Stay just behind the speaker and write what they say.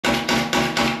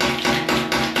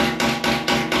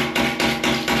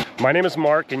My name is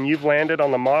Mark, and you've landed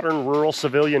on the Modern Rural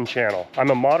Civilian channel.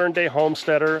 I'm a modern-day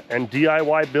homesteader and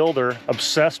DIY builder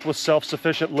obsessed with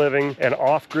self-sufficient living and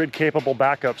off-grid capable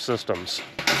backup systems.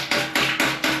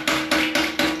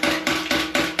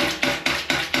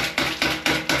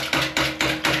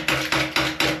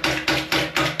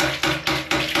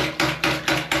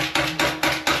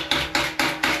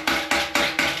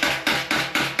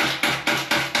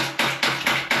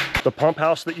 The pump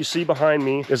house that you see behind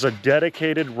me is a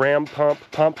dedicated ram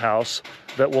pump house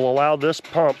that will allow this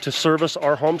pump to service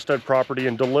our homestead property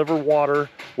and deliver water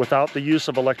without the use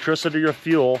of electricity or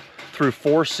fuel through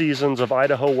 4 seasons of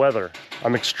Idaho weather.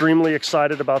 I'm extremely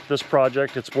excited about this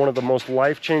project. It's one of the most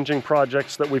life-changing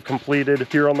projects that we've completed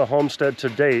here on the homestead to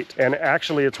date. And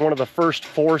actually, it's one of the first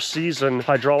 4-season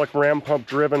hydraulic ram pump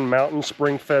driven mountain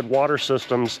spring-fed water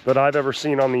systems that I've ever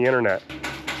seen on the internet.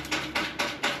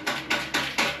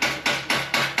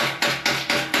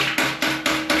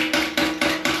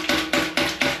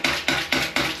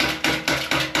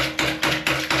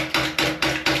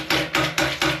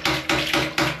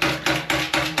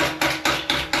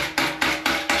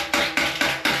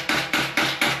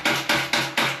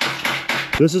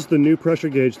 This is the new pressure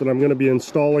gauge that I'm going to be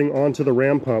installing onto the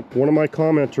ram pump. One of my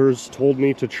commenters told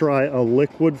me to try a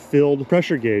liquid-filled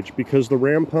pressure gauge because the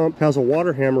ram pump has a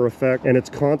water hammer effect and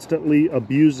it's constantly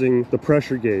abusing the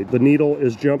pressure gauge. The needle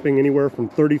is jumping anywhere from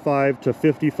 35 to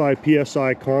 55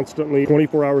 psi constantly,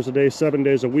 24 hours a day, 7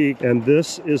 days a week. And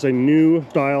this is a new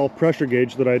style pressure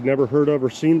gauge that I'd never heard of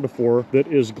or seen before that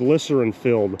is glycerin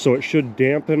filled. So it should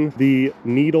dampen the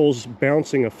needle's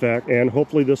bouncing effect, and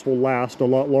hopefully this will last a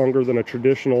lot longer than a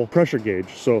traditional pressure gauge.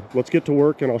 So let's get to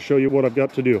work and I'll show you what I've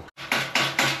got to do.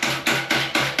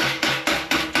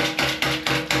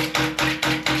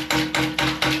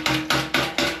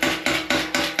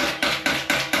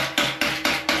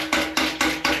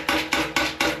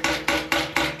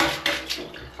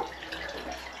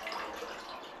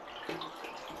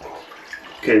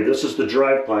 Okay, this is the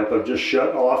drive pipe. I've just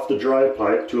shut off the drive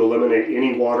pipe to eliminate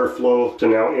any water flow to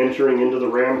now entering into the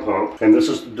ram pump. And this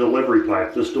is the delivery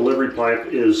pipe. This delivery pipe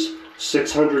is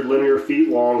 600 linear feet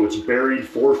long. It's buried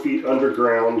 4 feet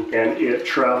underground, and it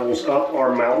travels up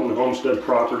our mountain homestead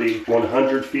property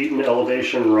 100 feet in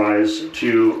elevation rise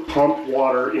to pump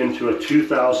water into a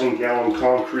 2,000 gallon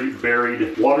concrete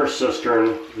buried water cistern,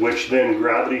 which then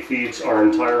gravity feeds our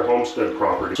entire homestead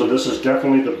property. So this is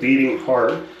definitely the beating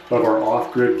heart of our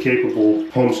off-grid capable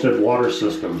homestead water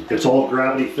system. It's all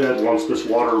gravity fed once this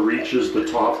water reaches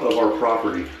the top of our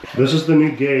property. This is the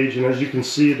new gauge, and as you can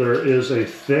see, there is a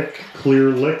thick,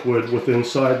 clear liquid within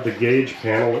inside the gauge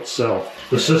panel itself.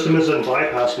 The system is in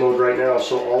bypass mode right now,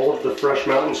 so all of the fresh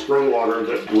mountain spring water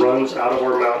that runs out of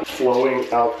our mountain flowing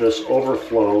out this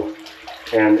overflow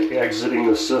and exiting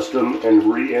the system and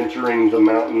re-entering the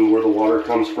mountain where the water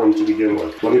comes from to begin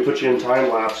with. Let me put you in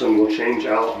time lapse and we'll change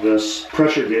out this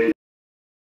pressure gauge.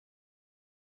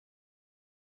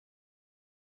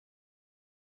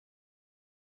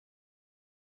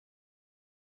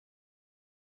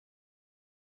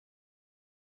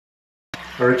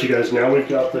 Alright you guys, now we've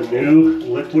got the new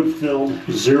liquid-filled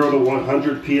 0 to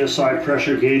 100 psi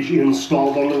pressure gauge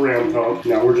installed on the ram pump.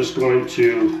 Now we're just going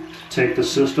to take the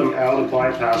system out of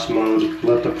bypass mode,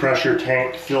 let the pressure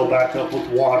tank fill back up with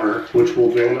water, which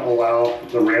will then allow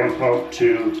the ram pump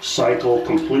to cycle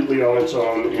completely on its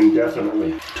own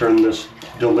indefinitely. Turn this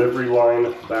delivery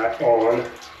line back on.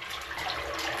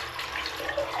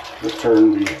 We'll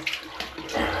turn the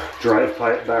drive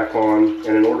pipe back on,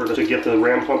 and in order to get the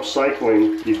ram pump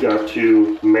cycling, you've got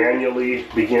to manually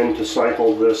begin to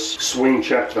cycle this swing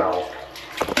check valve.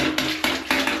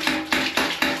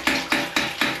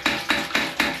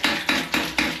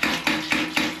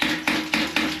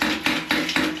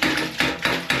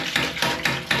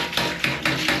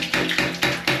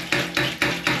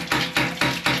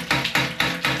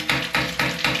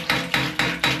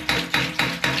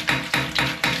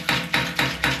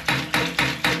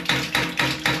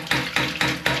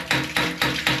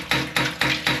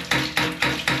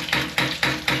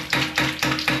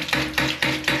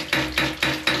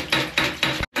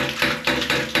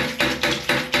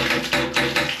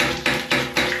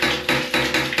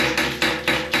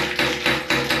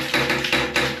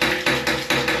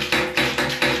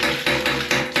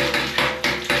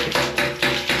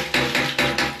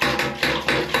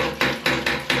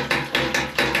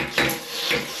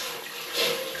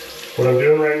 What I'm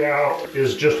doing right now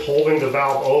is just holding the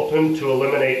valve open to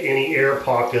eliminate any air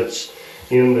pockets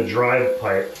in the drive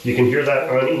pipe. You can hear that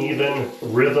uneven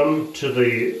rhythm to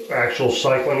the actual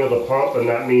cycling of the pump, and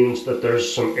that means that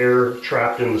there's some air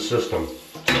trapped in the system.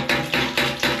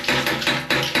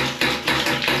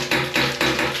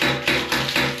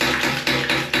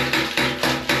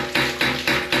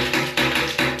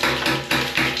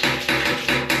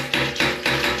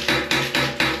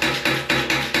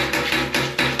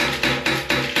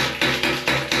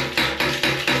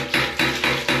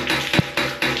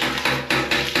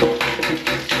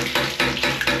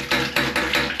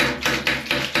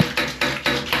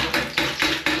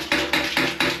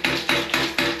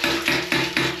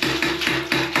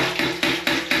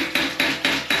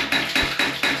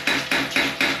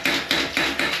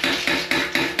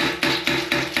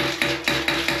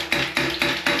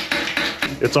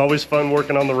 It's always fun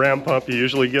working on the ram pump. You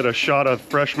usually get a shot of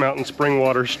fresh mountain spring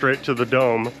water straight to the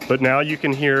dome, but now you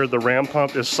can hear the ram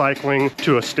pump is cycling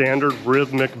to a standard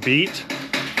rhythmic beat.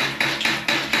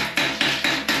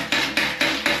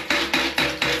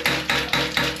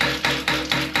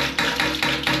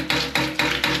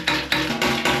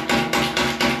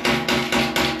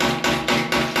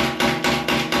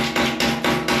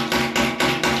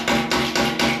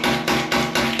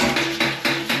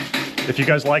 If you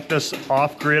guys like this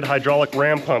off-grid hydraulic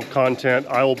ram pump content,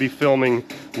 I will be filming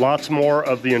lots more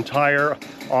of the entire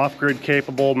off-grid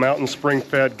capable mountain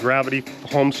spring-fed gravity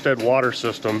homestead water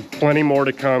system. Plenty more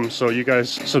to come, so you guys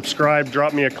subscribe,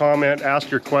 drop me a comment, ask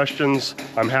your questions.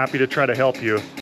 I'm happy to try to help you.